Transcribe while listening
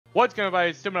What's going on,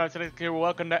 everybody? Stupid here.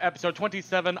 Welcome to episode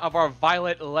 27 of our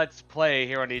Violet Let's Play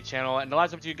here on the channel. And the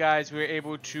last time, you guys, we were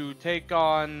able to take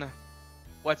on...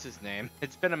 What's his name?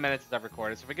 It's been a minute since I've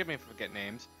recorded, so forgive me if I forget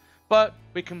names. But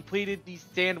we completed the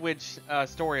Sandwich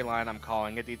storyline, I'm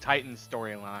calling it, the Titan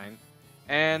storyline.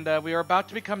 And we are about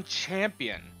to become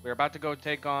champion. We're about to go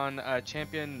take on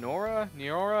champion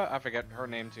Neora? I forget her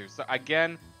name too. So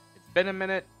again, it's been a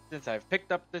minute since I've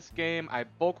picked up this game. I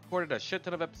bulk recorded a shit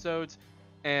ton of episodes.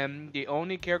 And the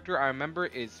only character I remember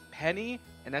is Penny,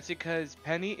 and that's because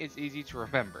Penny is easy to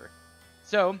remember.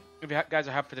 So, if you guys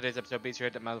are happy for today's episode, be sure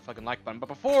to hit that motherfucking like button. But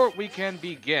before we can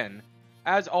begin,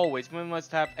 as always, we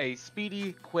must have a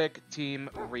speedy, quick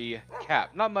team recap.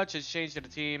 Not much has changed to the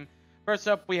team. First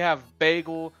up, we have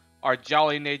Bagel, our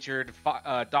jolly-natured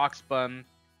Dox Bun,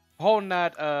 holding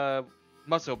that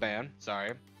muscle band.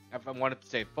 Sorry, if I wanted to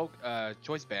say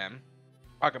choice band.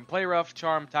 I can play rough,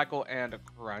 charm, tackle, and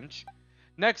crunch.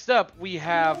 Next up, we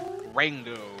have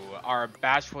Rango, our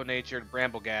bashful-natured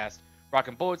Bramblegast,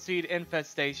 rocking Bullet Seed,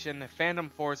 Infestation, Phantom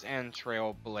Force, and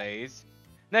Trailblaze.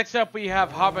 Next up, we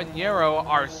have Habanero,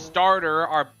 our starter,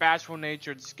 our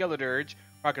bashful-natured Skeledirge,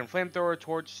 rocking Flamethrower,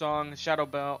 Torch Song, Shadow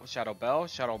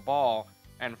Ball,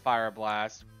 and Fire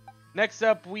Blast. Next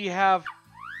up, we have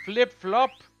Flip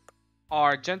Flop,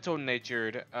 our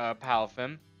gentle-natured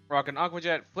Palafin, rocking Aqua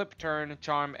Jet, Flip Turn,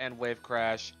 Charm, and Wave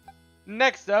Crash.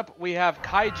 Next up, we have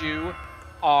Kaiju,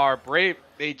 our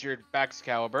brave-natured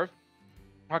Baxcalibur,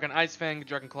 rocking Ice Fang,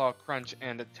 Dragon Claw, Crunch,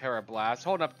 and Terra Blast,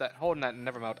 holding that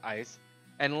Nevermelt Ice.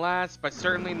 And last, but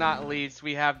certainly not least,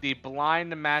 we have the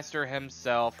Blind Master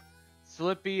himself,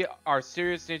 Slippy, our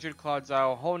serious-natured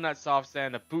Clodsile, holding that Soft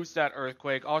Sand to boost that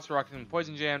Earthquake, also rocking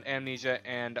Poison Jam, Amnesia,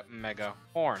 and Mega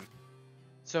Horn.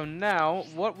 So now,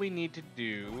 what we need to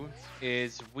do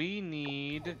is we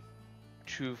need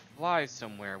to fly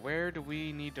somewhere. Where do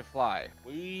we need to fly?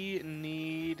 We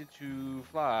need to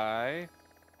fly.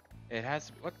 It has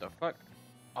to be, what the fuck?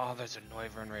 Oh, there's a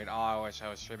Noivern raid. Oh, I wish I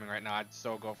was streaming right now. I'd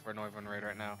so go for a Noivern raid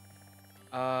right now.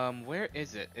 Where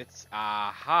is it? It's,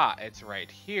 aha, it's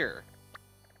right here.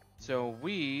 So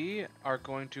we are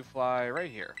going to fly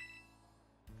right here.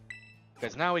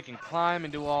 Because now we can climb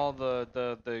and do all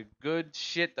the good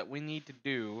shit that we need to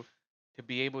do to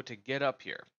be able to get up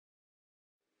here.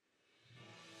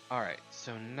 Alright,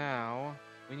 so now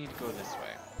we need to go this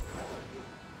way.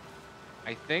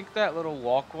 I think that little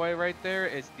walkway right there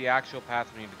is the actual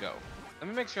path we need to go. Let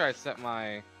me make sure I set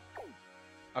my...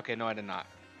 Okay, no, I did not.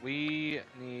 We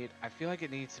need... I feel like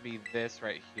it needs to be this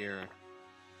right here.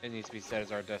 It needs to be set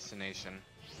as our destination.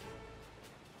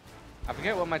 I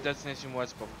forget what my destination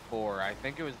was before. I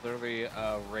think it was literally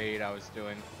a raid I was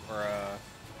doing for a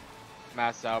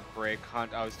mass outbreak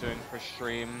hunt I was doing for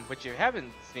stream, which if you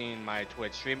haven't seen my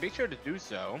Twitch stream, be sure to do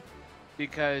so,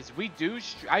 because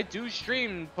I do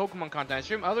stream Pokemon content. I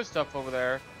stream other stuff over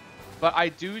there, but I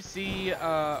do see or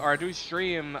I do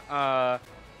stream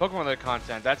Pokemon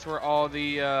content. That's where all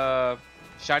the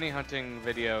shiny hunting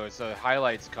videos,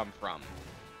 highlights come from,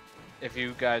 if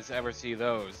you guys ever see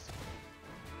those.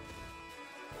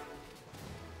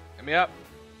 Hit me up.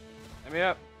 Hit me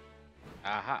up.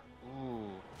 Aha. Ooh.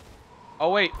 Oh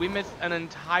wait, we missed an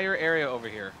entire area over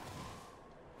here.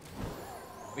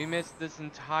 We missed this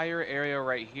entire area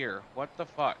right here. What the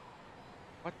fuck?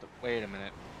 What the... Wait a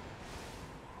minute.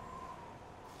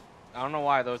 I don't know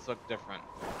why those look different.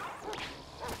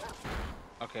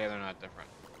 Okay, they're not different.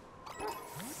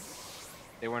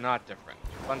 They were not different.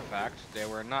 Fun fact, they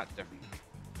were not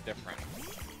different.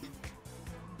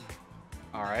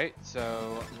 Alright,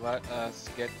 so let us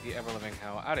get the ever-living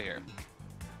hell out of here.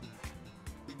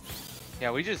 Yeah,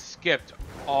 we just skipped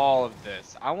all of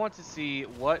this. I want to see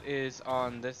what is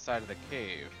on this side of the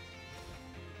cave.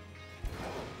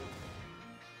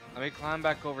 Let me climb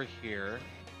back over here.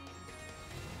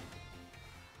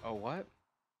 Oh, what?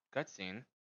 Cutscene?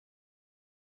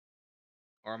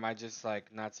 Or am I just,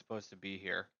 like, not supposed to be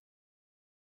here?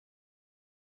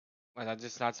 Was I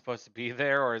just not supposed to be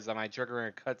there, or am I triggering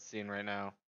a cutscene right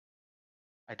now?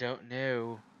 I don't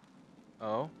know.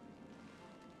 Oh?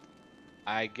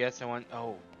 I guess I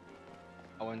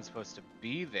wasn't supposed to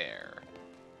be there.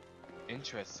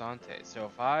 Interessante. So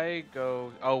if I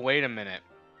go... Oh, wait a minute.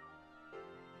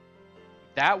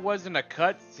 That wasn't a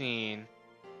cutscene.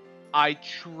 I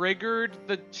triggered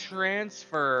the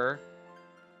transfer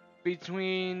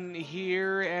between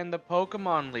here and the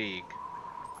Pokemon League.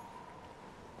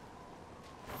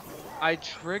 I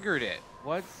triggered it.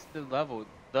 What's the level?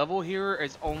 Level here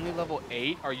is only level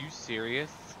 8? Are you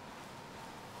serious?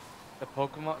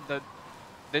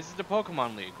 This is the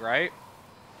Pokemon League, right?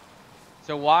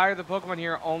 So why are the Pokemon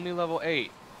here only level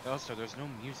 8? Also, there's no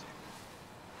music.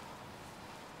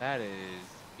 That is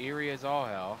eerie as all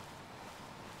hell.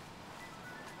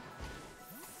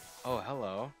 Oh,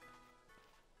 hello.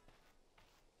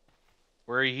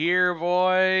 We're here,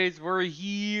 boys. We're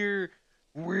here.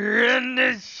 We're in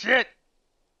this shit.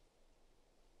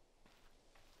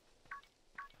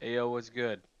 Hey, yo, what's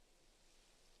good?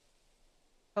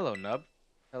 Hello, Nub.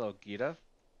 Hello, Gita.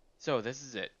 So, this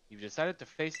is it. You've decided to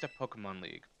face the Pokemon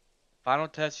League. Final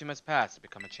test you must pass to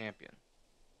become a champion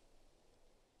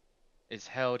is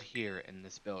held here in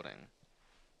this building.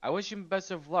 I wish you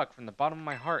best of luck from the bottom of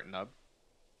my heart, Nub.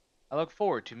 I look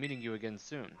forward to meeting you again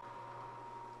soon.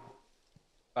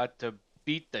 About to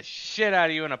beat the shit out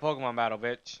of you in a Pokemon battle,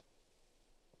 bitch. Is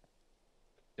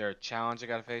there a challenge I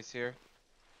gotta face here?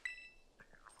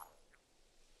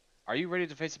 Are you ready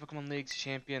to face the Pokemon League's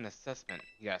champion assessment?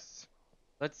 Yes.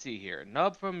 Let's see here.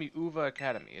 Nub from Uva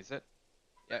Academy, is it?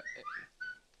 Yeah.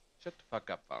 Shut the fuck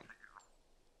up, phone.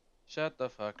 Shut the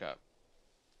fuck up.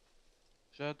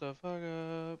 Shut the fuck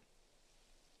up.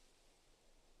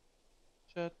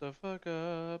 Shut the fuck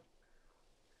up.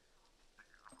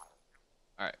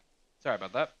 Alright. Sorry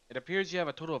about that. It appears you have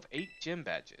a total of 8 gym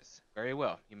badges. Very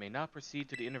well. You may now proceed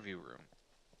to the interview room.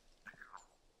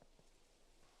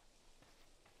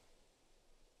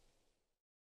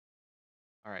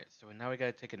 Alright, so now we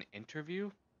gotta take an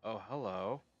interview? Oh,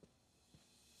 hello.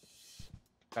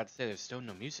 Got to say, there's still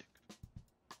no music.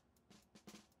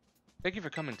 Thank you for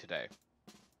coming today.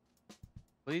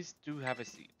 Please do have a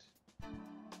seat.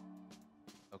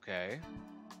 Okay.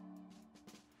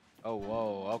 Oh,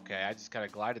 whoa, okay. I just kind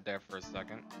of glided there for a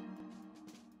second.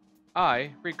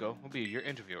 I, Rico, will be your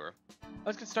interviewer.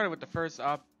 Let's get started with the first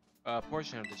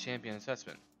portion of the champion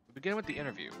assessment. We'll begin with the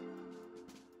interview.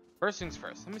 First things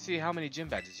first, let me see how many gym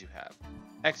badges you have.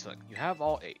 Excellent, you have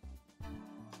all 8.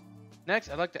 Next,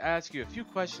 I'd like to ask you a few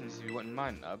questions if you wouldn't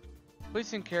mind, Nub. Please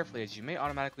think carefully as you may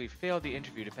automatically fail the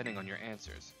interview depending on your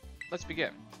answers. Let's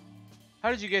begin.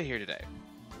 How did you get here today?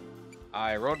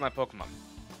 I rode my Pokemon.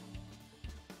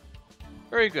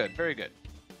 Very good, very good.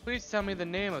 Please tell me the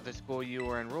name of the school you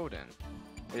were enrolled in.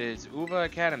 It is Uva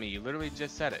Academy, you literally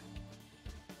just said it.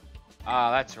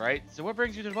 Ah, that's right. So what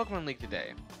brings you to the Pokemon League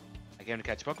today? I came to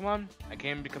catch Pokemon. I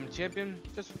came to become a champion.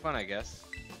 Just for fun, I guess.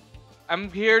 I'm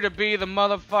here to be the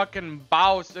motherfucking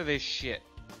boss of this shit.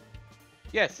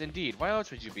 Yes, indeed. Why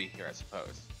else would you be here, I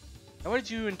suppose? And what did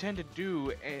you intend to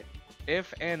do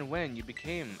if and when you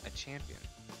became a champion?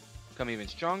 Become even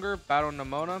stronger? Battle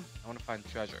Nimona? I want to find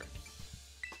treasure.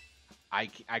 I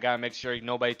gotta make sure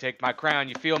nobody take my crown.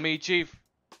 You feel me, Chief?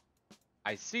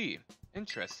 I see.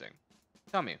 Interesting.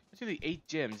 Tell me, which of the 8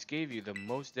 gyms gave you the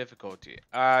most difficulty?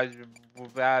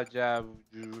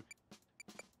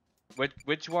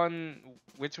 Which one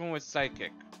was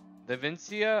psychic?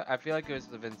 Levincia? I feel like it was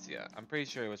Levincia. I'm pretty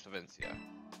sure it was Levincia.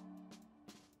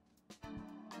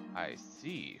 I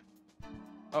see.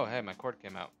 Oh, hey, my cord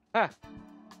came out. Ha!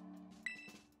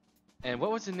 And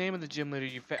what was the name of the gym leader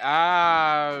you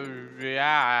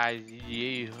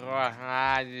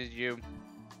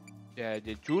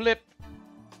the Tulip?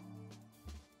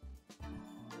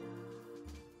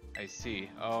 I see.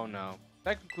 Oh no.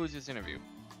 That concludes this interview.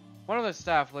 One of the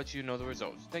staff will let you know the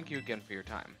results. Thank you again for your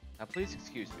time. Now please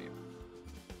excuse me.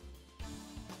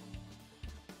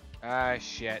 Ah,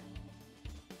 shit.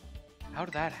 How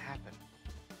did that happen?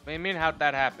 What do you mean, how'd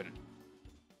that happen?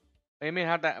 What do you mean,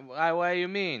 how'd that... What do you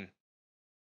mean?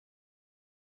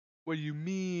 What do you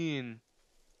mean?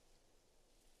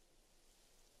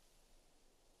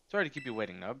 Sorry to keep you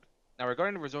waiting, Nub. Now,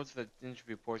 regarding the results of the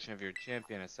interview portion of your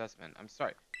champion assessment, I'm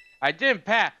sorry. I didn't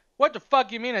pass. What the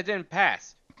fuck you mean I didn't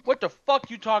pass? What the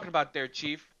fuck you talking about there,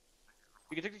 Chief?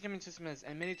 You can take the champion system as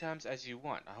many times as you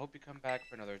want. I hope you come back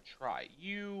for another try.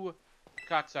 You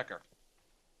cocksucker.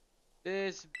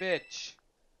 This bitch.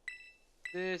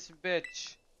 This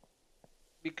bitch.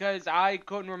 Because I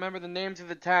couldn't remember the names of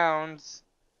the towns.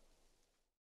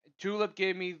 Tulip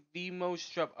gave me the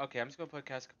most trouble. Okay, I'm just gonna put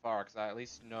Cascafara because I at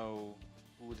least know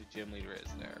who the gym leader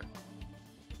is there.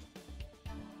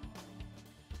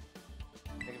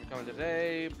 Thank you for coming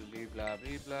today. Blah blah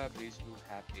blah blah. Please do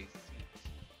have a seat.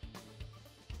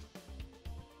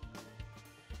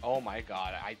 Oh my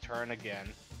god, I turn again.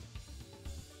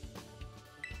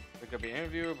 There could be an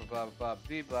interview. Blah blah blah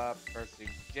blah blah. First thing,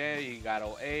 yeah, you got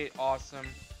 08. Awesome.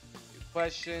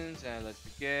 Questions, and let's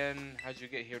begin. How'd you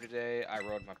get here today? I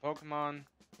rode my Pokemon.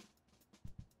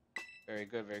 Very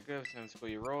good, very good. Same school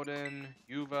you rode in.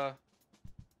 Uva.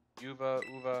 Is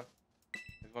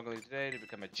Pokemon League today to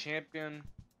become a champion.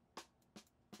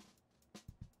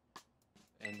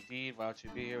 Indeed, why don't you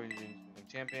be here when you become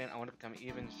a champion? I want to become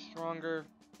even stronger.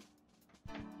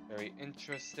 Very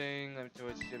interesting. Let me see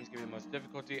which gyms give you the most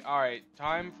difficulty. Alright,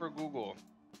 time for Google.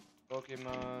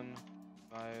 Pokemon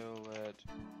Violet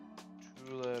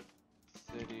Tulip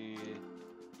City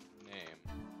name.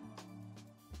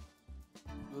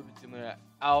 Tulip City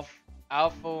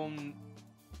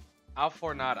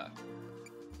Alfornada.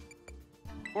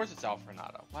 Of course it's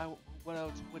Alfornada. Why? What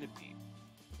else would it be?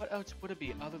 What else would it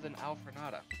be other than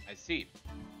Alfornada? I see.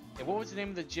 And what was the name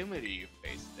of the gym leader you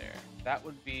faced there? That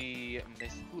would be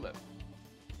Miss Tulip.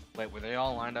 Wait, were they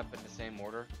all lined up in the same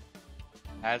order?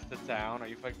 As the town? Are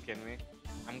you fucking kidding me?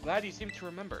 I'm glad you seem to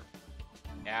remember.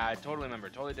 Yeah, I totally remember.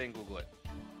 Totally didn't Google it.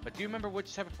 But do you remember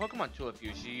which type of Pokemon Tulip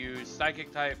used? She used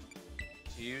Psychic type.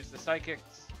 She used the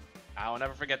Psychics. I'll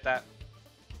never forget that.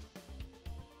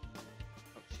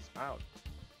 Oh, she smiled.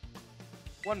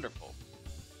 Wonderful.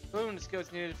 Building the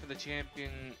skills needed for the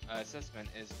champion assessment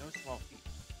is no small feat.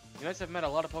 You must have met a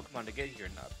lot of Pokemon to get here,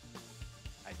 Nub.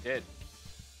 I did.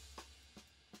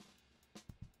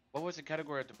 What was the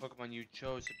category of the Pokemon you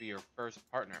chose to be your first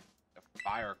partner? The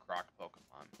Fire Croc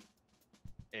Pokemon.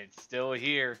 It's still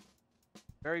here.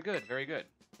 Very good, very good.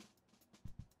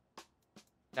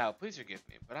 Now, please forgive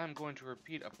me, but I'm going to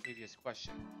repeat a previous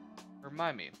question.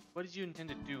 Remind me, what did you intend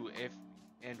to do if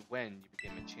and when you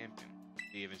became a champion?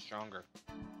 Be even stronger.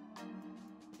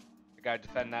 I gotta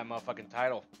defend that motherfucking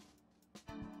title.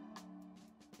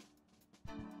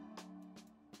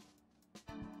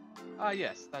 Ah,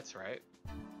 yes, that's right.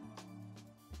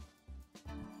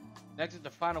 Next is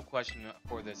the final question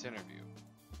for this interview.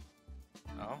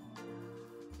 Oh?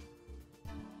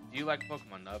 Do you like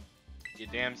Pokemon, Nub? You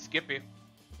damn Skippy.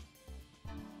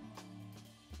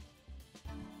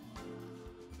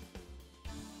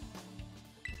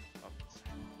 Oh,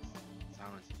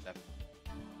 silence is deafening.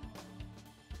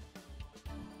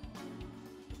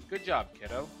 Good job,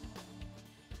 kiddo.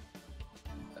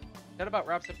 That about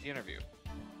wraps up the interview.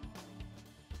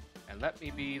 And let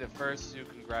me be the first to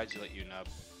congratulate you, Nub.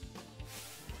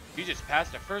 You just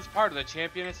passed the first part of the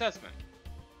champion assessment.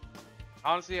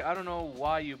 Honestly, I don't know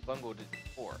why you bungled it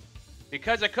before.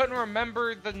 Because I couldn't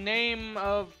remember the name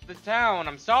of the town.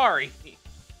 I'm sorry.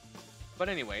 But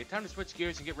anyway, time to switch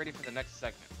gears and get ready for the next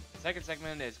segment. The second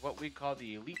segment is what we call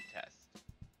the Elite Test.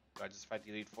 Do I just fight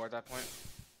the Elite Four at that point?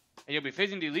 And you'll be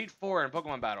facing the Elite Four in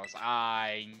Pokemon battles.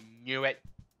 I knew it.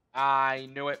 I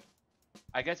knew it.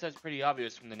 I guess that's pretty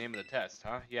obvious from the name of the test,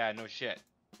 huh? Yeah, no shit.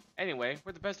 Anyway,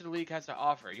 we're the best the league has to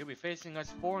offer. You'll be facing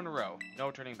us 4 in a row.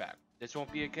 No turning back. This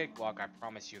won't be a cakewalk, I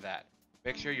promise you that.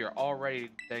 Make sure you're all ready,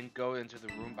 then go into the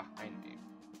room behind me.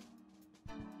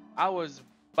 I was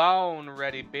bone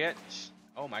ready, bitch.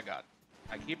 Oh my god.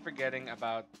 I keep forgetting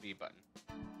about the B button.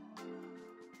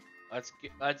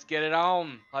 Let's get it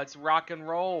on. Let's rock and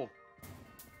roll.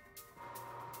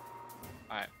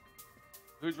 Alright.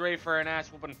 Who's ready for an ass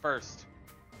whooping first?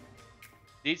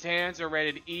 These hands are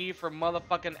rated E for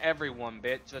motherfucking everyone,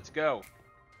 bitch. Let's go.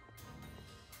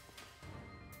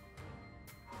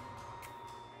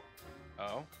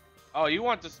 Oh. Oh, you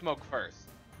want to smoke first.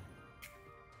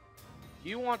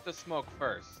 You want the smoke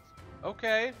first.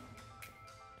 Okay.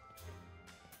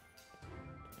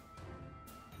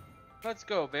 Let's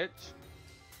go, bitch.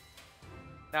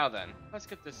 Now then, let's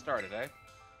get this started, eh?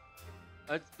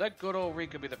 Let good old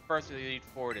Rika be the first of the Elite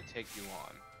Four to take you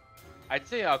on. I'd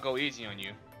say I'll go easy on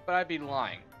you, but I'd be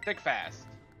lying. Think fast.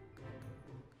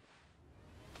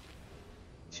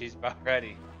 She's about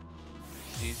ready.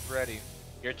 She's ready.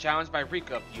 You're challenged by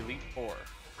Rika of the Elite Four.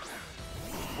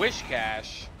 Wish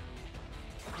Cash.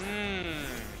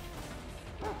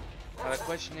 Now the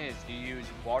question is, do you use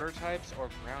water types or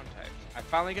ground types? I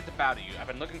finally get to bow to you. I've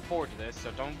been looking forward to this,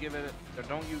 so don't you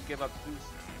give up too soon.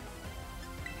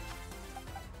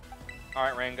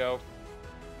 Alright, Rango.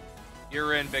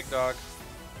 You're in, big dog.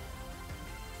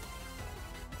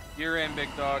 You're in, big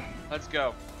dog. Let's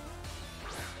go.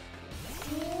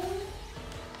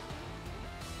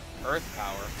 Earth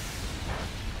power.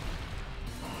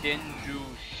 Didn't do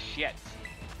shit.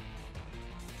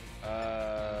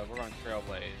 We're going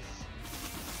Trailblaze.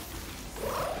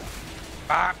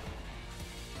 Bop.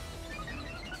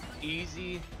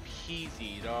 Easy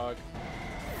peasy, dog.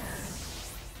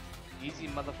 Easy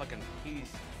motherfucking peasy,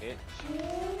 bitch.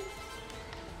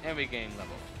 And we gain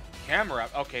level. Camera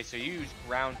up. Okay, so you use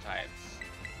ground types.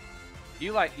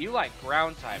 You like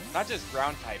ground types, not just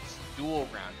ground types, dual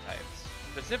ground types.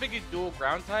 Specifically dual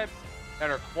ground types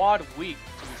that are quad weak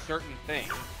to certain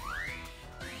things.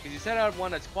 Because you set out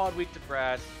one that's quad weak to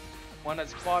grass, one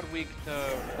that's quad weak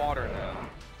to water now.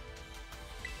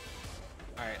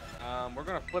 Alright, we're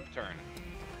gonna flip turn.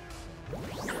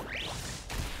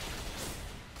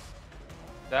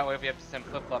 That way if we have to send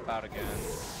Flip-Flop out again.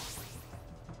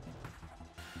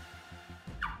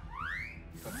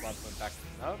 back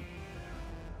this up.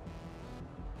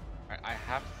 Alright, I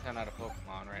have to send out a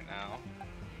Pokemon right now.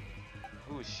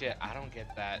 Ooh, shit, I don't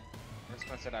get that. We're just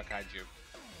gonna send out Kaiju.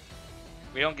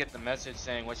 We don't get the message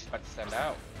saying what she's about to send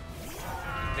out.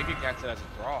 I think it counts it as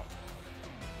a draw.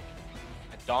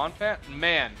 A Dawn Fan?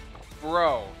 Man,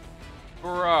 bro.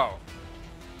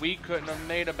 We couldn't have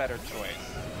made a better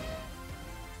choice.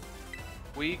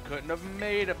 We couldn't have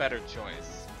made a better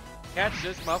choice. Catch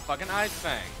this motherfucking Ice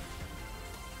Fang.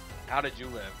 How did you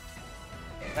live?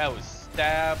 That was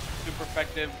stab, super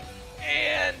effective,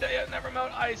 and never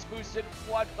melt ice boosted.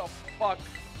 What the fuck?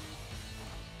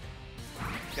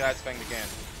 Get Ice Fanged again.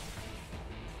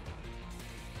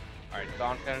 Alright,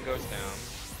 Dawn Fan goes down.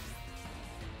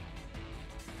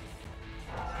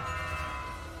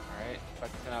 Alright,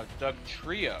 about to send out Doug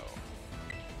Trio.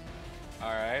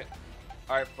 Alright.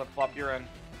 Alright, Flip Flop, you're in.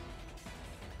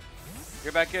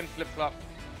 You're back in, Flip Flop.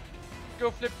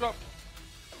 Go Flip Flop.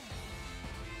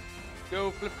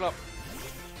 Go Flip Flop.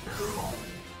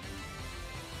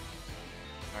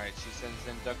 Alright, she sends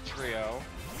in Doug Trio.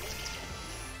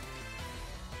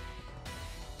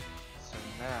 So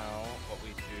now, what we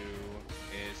do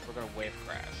is we're gonna Wave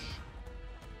Crash.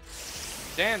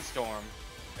 Sandstorm!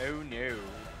 Oh no.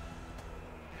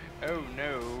 Oh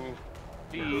no.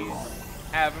 Please,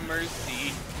 have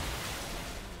mercy.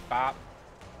 Bop.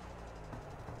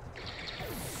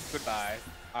 Goodbye.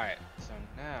 Alright, so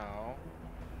now...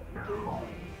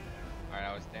 Alright,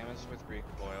 I was damaged with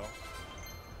recoil.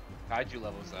 Kaiju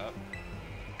levels up.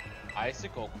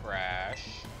 Icicle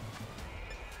Crash.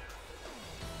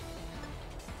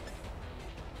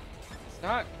 It's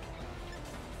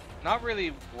not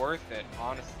really worth it,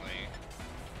 honestly.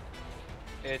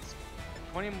 It's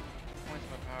 20 points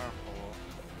more powerful.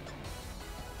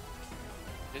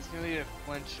 It's gonna be a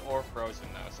flinch or frozen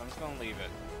though, so I'm just gonna leave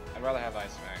it. I'd rather have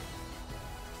Ice Fang.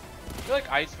 I feel like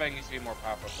Ice Fang used to be more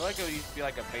powerful. I feel like it used to be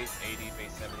like a base 80,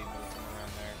 base 70 move somewhere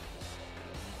around there.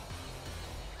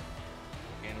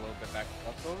 Gain a little bit back to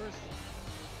leftovers.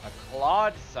 A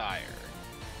Clodsire.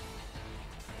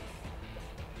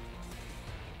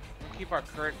 We'll keep our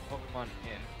current Pokemon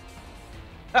in.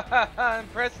 Haha,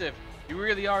 impressive. You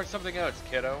really are something else,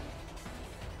 kiddo.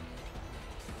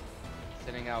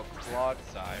 Sending out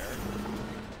Clodsire.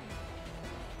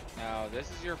 Now, this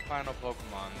is your final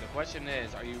Pokemon. The question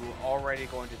is, are you already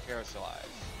going to Terrasilize?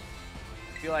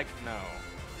 I feel like no.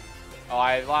 Oh,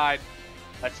 I lied.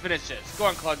 Let's finish this. Go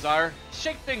on, Clodsire.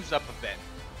 Shake things up a bit.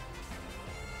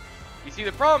 You see,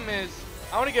 the problem is,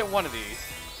 I want to get one of these.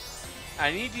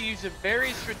 I need to use it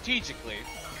very strategically.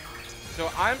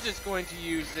 So I'm just going to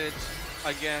use it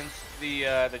against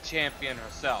the champion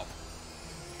herself.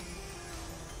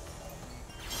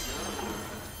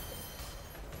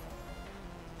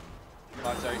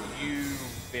 Clodsire, you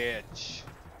bitch.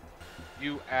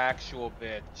 You actual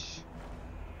bitch.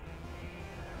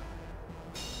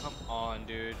 Come on,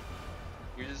 dude.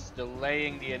 You're just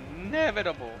delaying the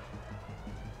inevitable.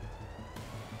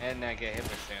 And I get hit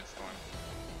with Sandstorm.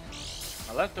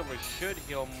 My leftovers should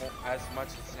heal as much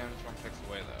as Sandstorm takes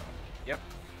away, though. Yep.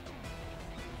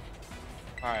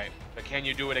 Alright, but can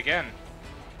you do it again?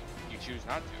 You choose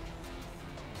not to.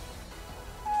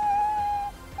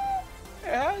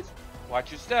 Yes.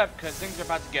 Watch your step, because things are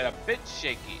about to get a bit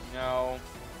shaky. No.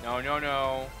 No, no,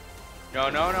 no. No,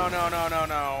 no, no, no, no, no,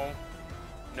 no.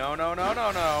 No, no, no,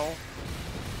 no, no.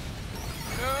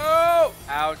 No!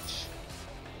 Ouch.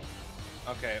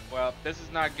 Okay, well, this is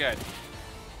not good.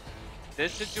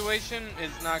 This situation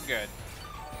is not good.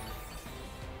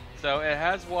 So, it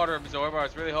has Water Absorb. I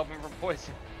was really hoping for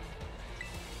poison.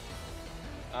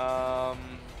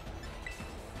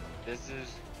 This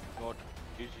is not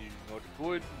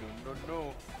good.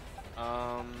 No.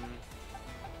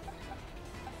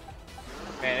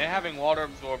 Man, it having Water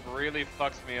Absorb really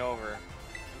fucks me over.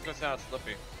 I'm gonna send out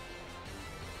Slippy.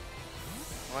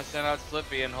 I'm gonna send out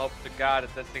Slippy and hope to God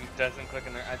that this thing doesn't click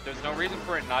an Earth. There's no reason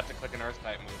for it not to click an Earth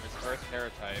type move. It's Earth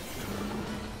Terra type.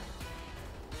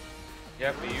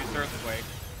 Yep, we used Earthquake.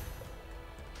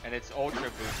 And it's ultra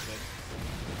boosted.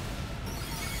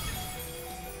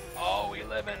 Oh, we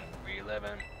living.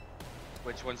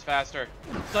 Which one's faster?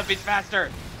 Slippy's faster!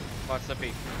 Come on,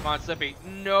 Slippy. Come on, Slippy.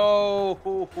 No!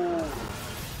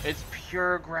 It's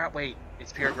pure ground. Wait,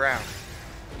 it's pure ground.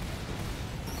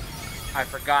 I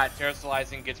forgot.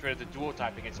 Terrasolizing gets rid of the dual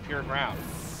typing. It's pure ground.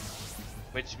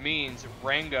 Which means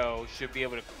Rango should be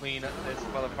able to clean up this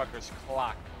motherfucker's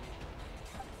clock.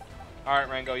 Alright,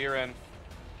 Rango, you're in.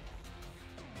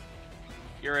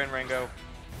 You're in, Rango.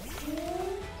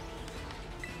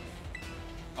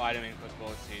 Oh, I didn't mean to click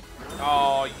Bullet Seed.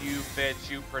 Oh, you bitch,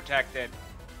 you protected.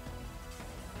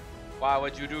 Why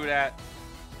would you do that?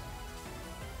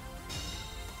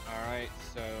 Alright,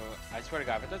 so I swear to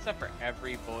God, if it does that for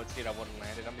every bullet seed I wouldn't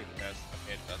land it, I'm gonna be pissed.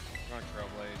 Okay, it doesn't. We're on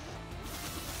Trailblaze.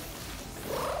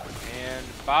 And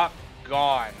bop,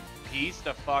 gone. Peace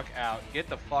the fuck out. Get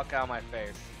the fuck out of my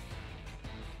face.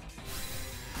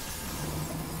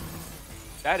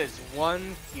 That is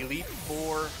one Elite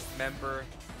Four member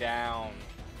down.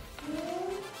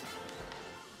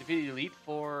 Defeated Elite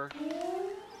Four.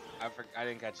 I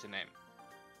didn't catch the name.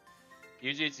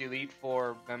 Usually it's Elite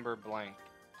Four member blank.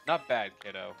 Not bad,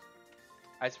 kiddo.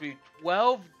 I speak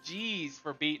 12 G's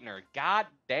for beating her. God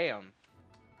damn.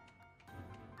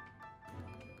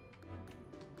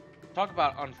 Talk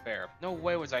about unfair. No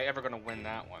way was I ever gonna win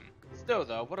that one. Still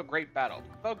though, what a great battle.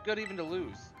 Felt good even to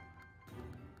lose.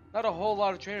 Not a whole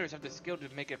lot of trainers have the skill to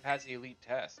make it past the elite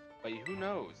test, but who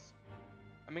knows?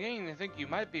 I'm beginning to think you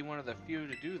might be one of the few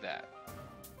to do that.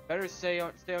 Better stay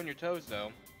on your toes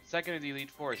though. Second of the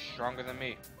Elite Four is stronger than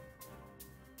me.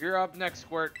 You're up next,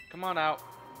 Squirt. Come on out.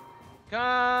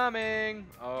 Coming!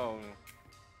 Oh.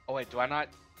 Oh wait, do I not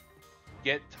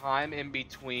get time in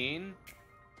between?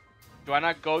 Do I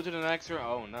not go to the next room?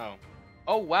 Oh no.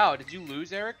 Oh wow, did you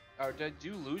lose, Eric? Or did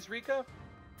you lose, Rika?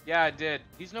 Yeah, I did.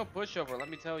 He's no pushover, let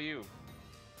me tell you.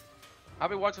 I'll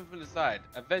be watching from the side.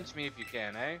 Avenge me if you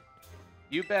can, eh?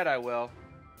 You bet I will.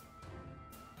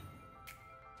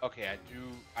 Okay, I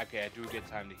do get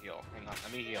time to heal. Hang on,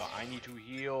 let me heal. I need to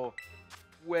heal.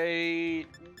 Wait,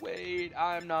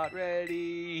 I'm not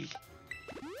ready.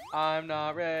 I'm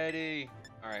not ready.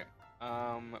 Alright,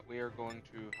 we are going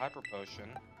to Hyper Potion.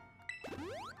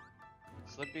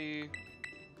 Slippy.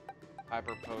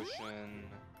 Hyper Potion.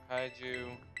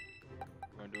 Kaiju.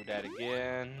 We're gonna do that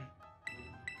again.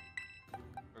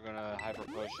 We're gonna Hyper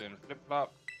Potion Flip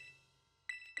Flop.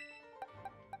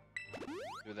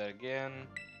 Do that again.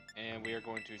 And we are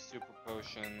going to Super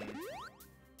Potion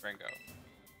Rango.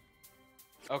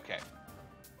 Okay.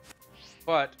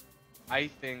 But I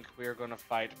think we are going to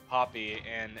fight Poppy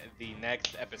in the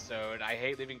next episode. I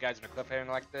hate leaving guys in a cliffhanger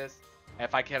like this.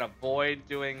 If I can avoid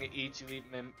doing each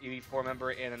Elite Four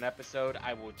member in an episode,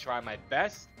 I will try my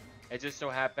best. It just so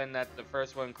happened that the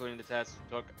first one, including the test,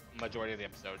 took majority of the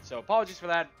episode. So apologies for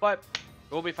that, but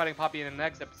we'll be fighting Poppy in the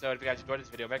next episode. If you guys enjoyed this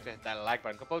video, make sure to hit that like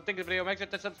button. Couple think of the video, make sure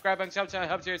to subscribe and shout out,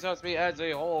 helps yourselves me as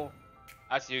a whole.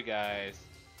 I'll see you guys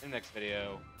in the next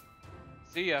video.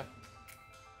 See ya.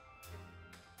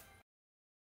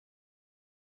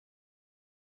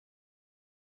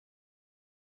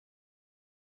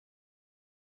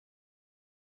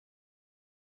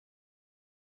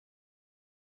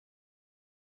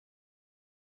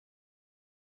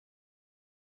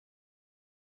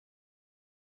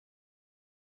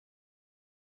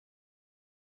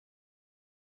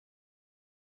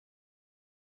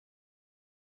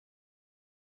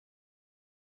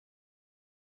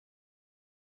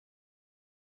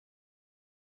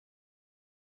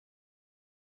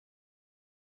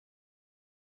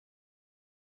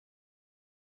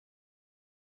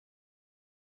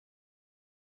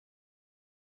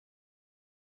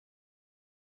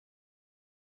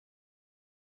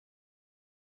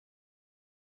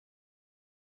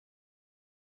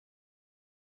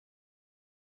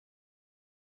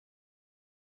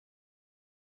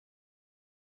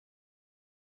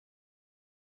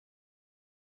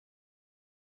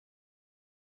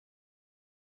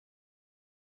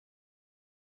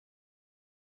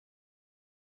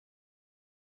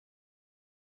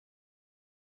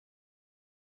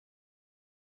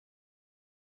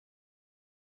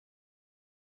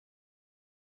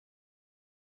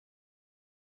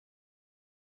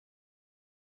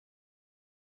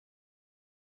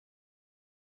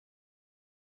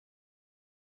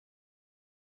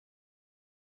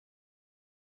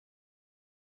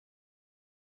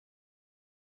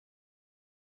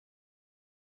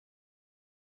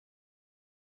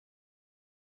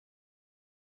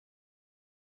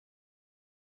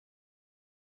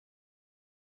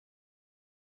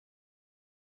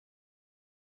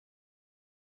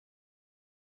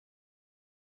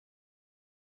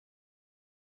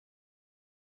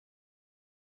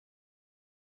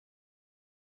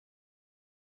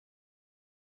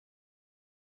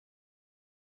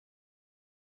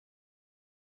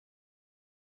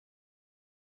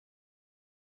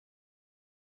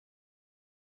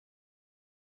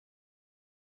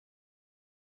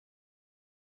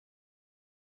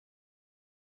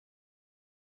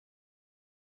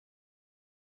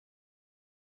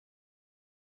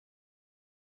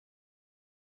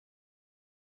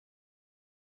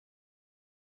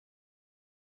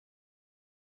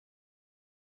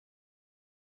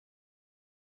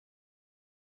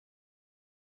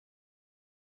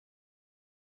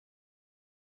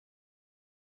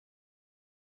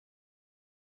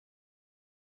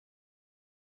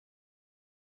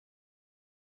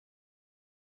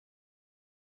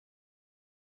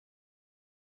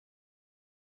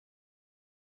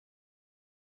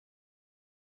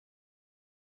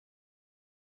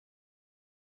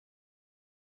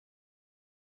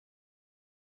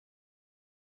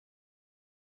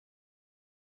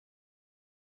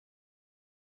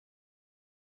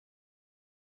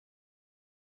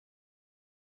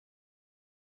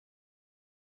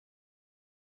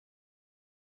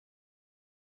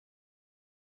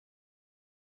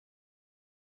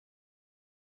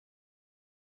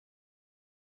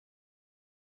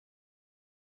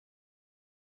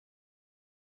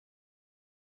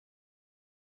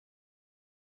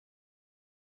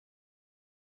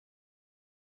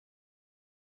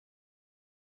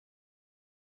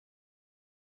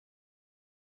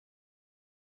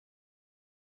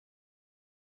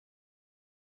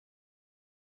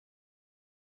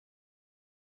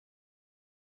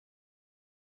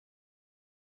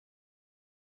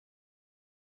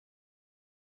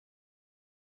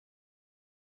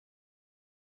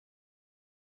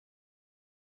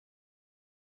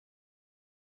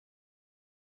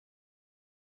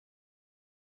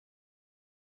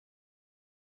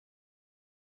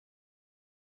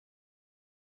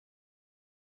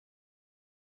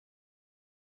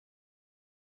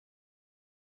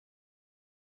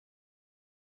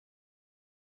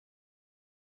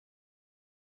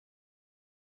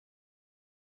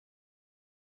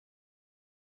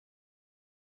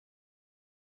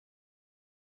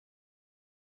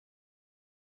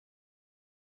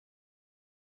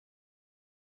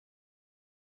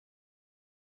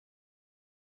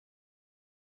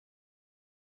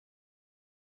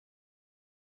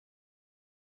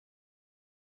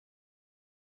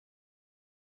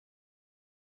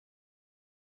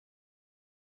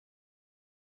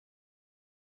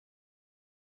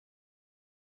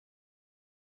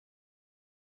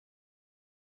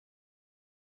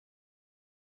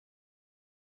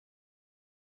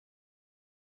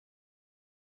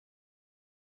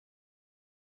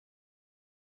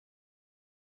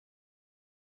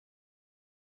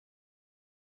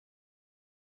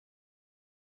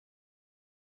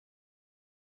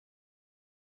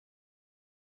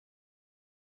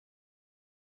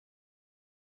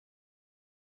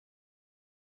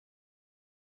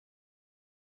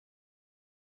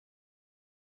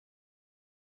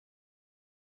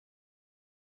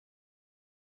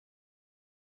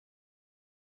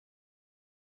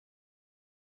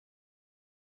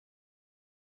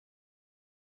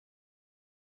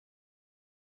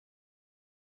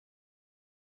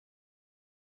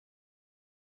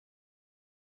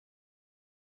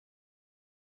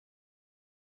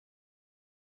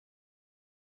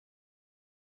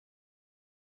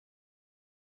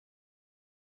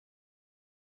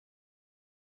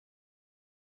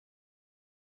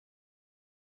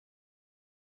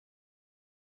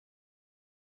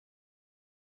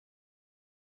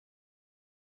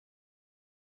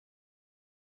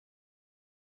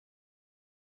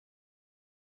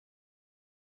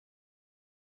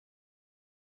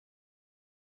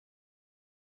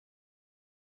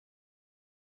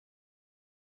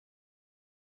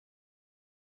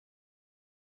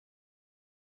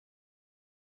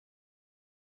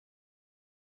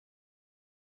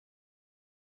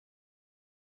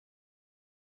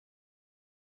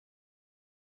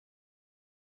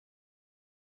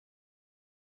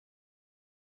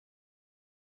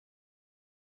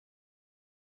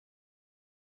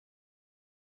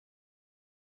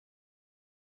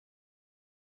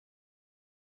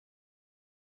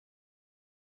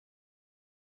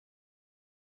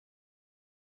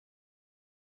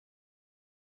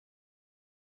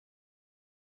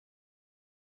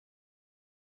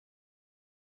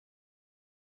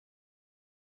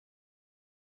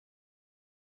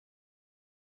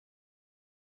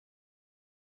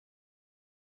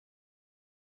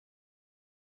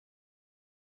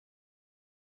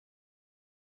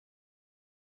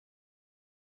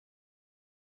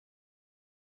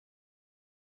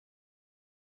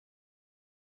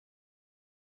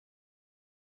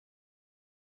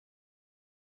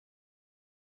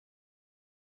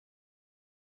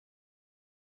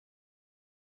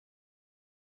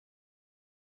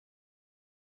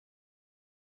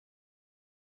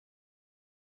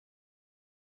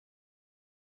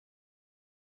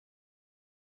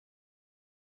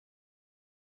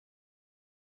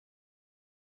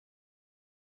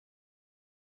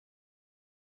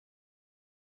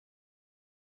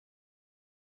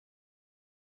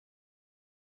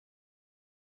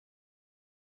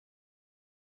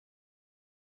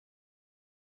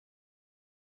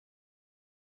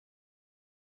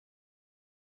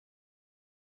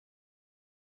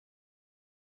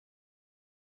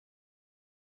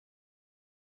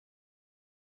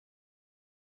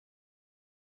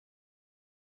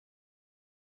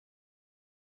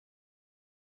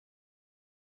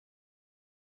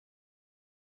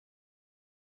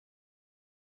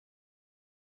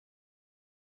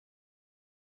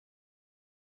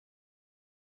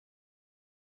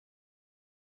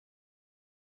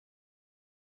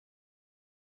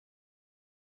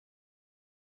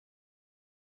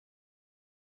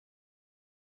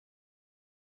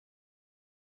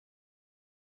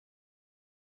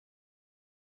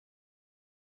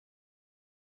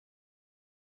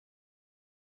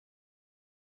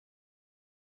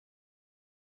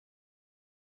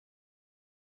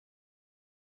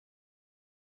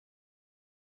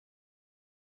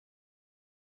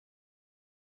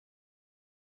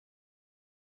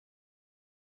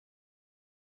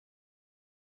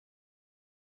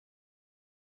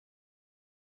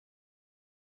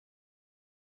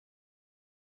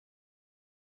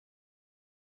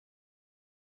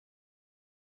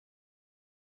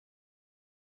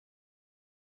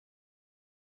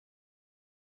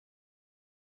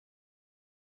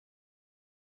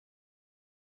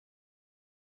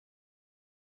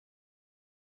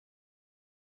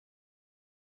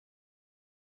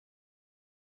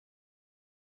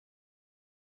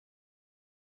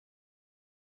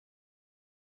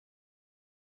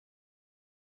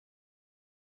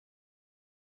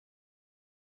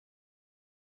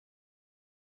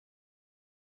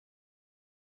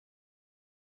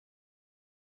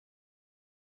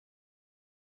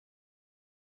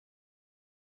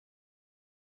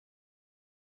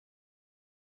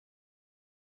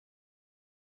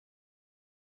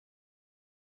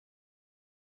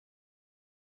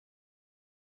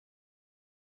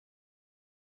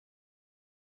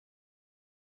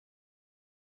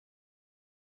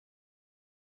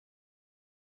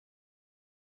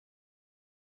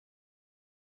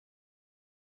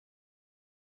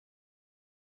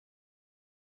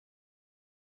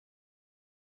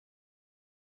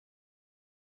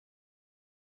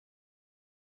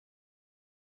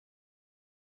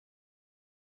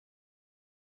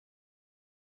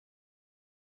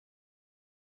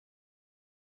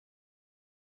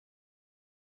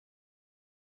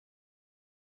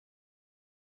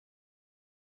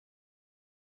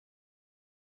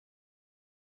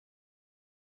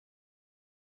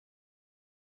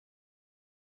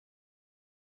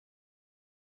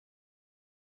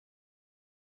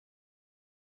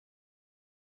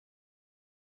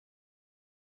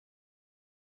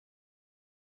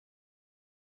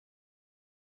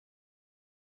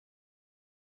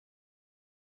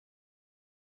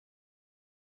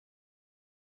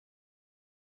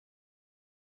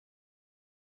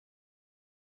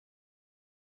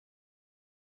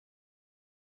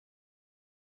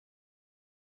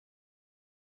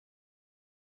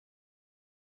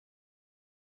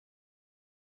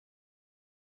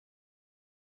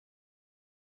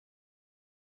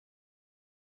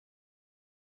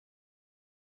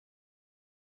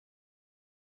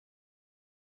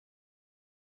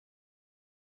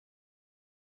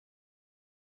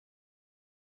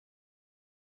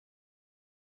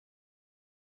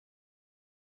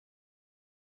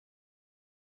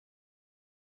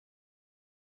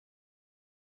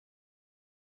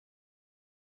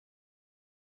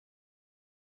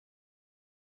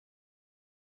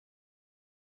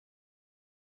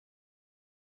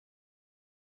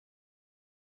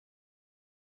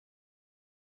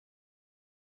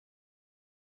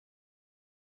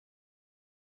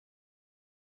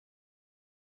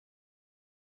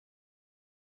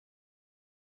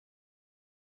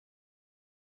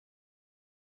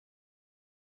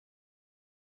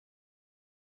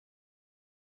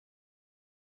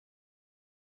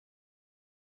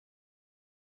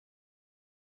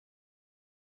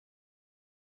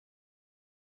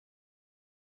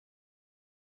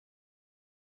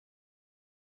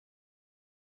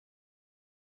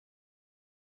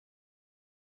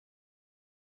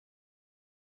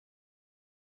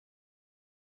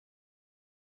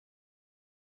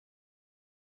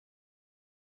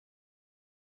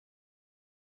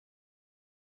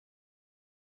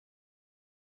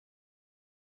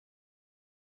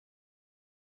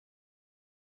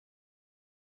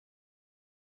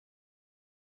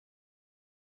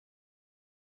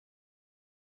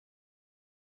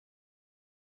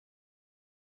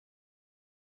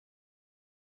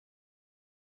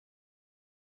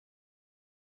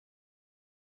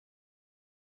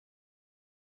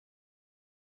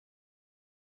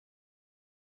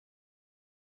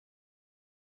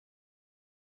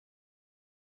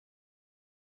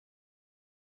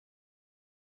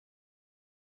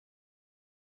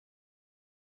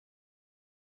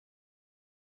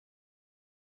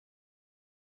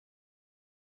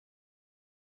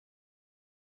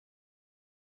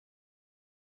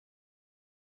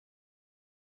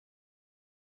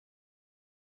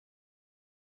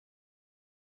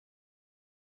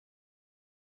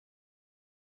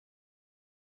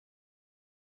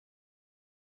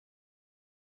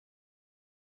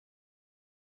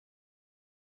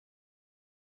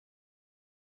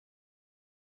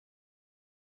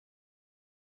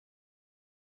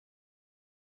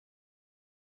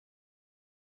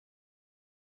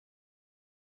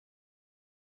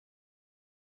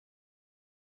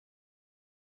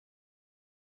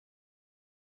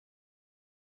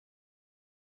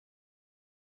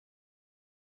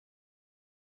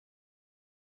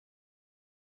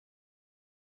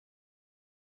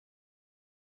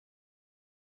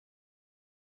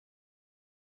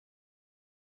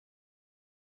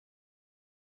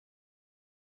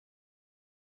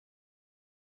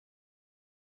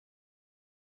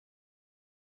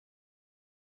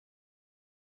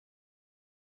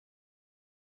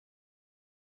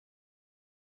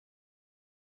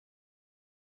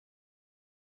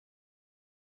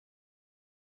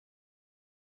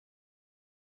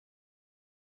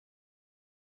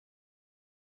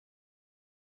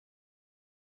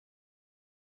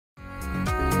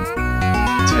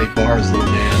 make bars, little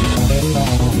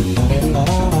man.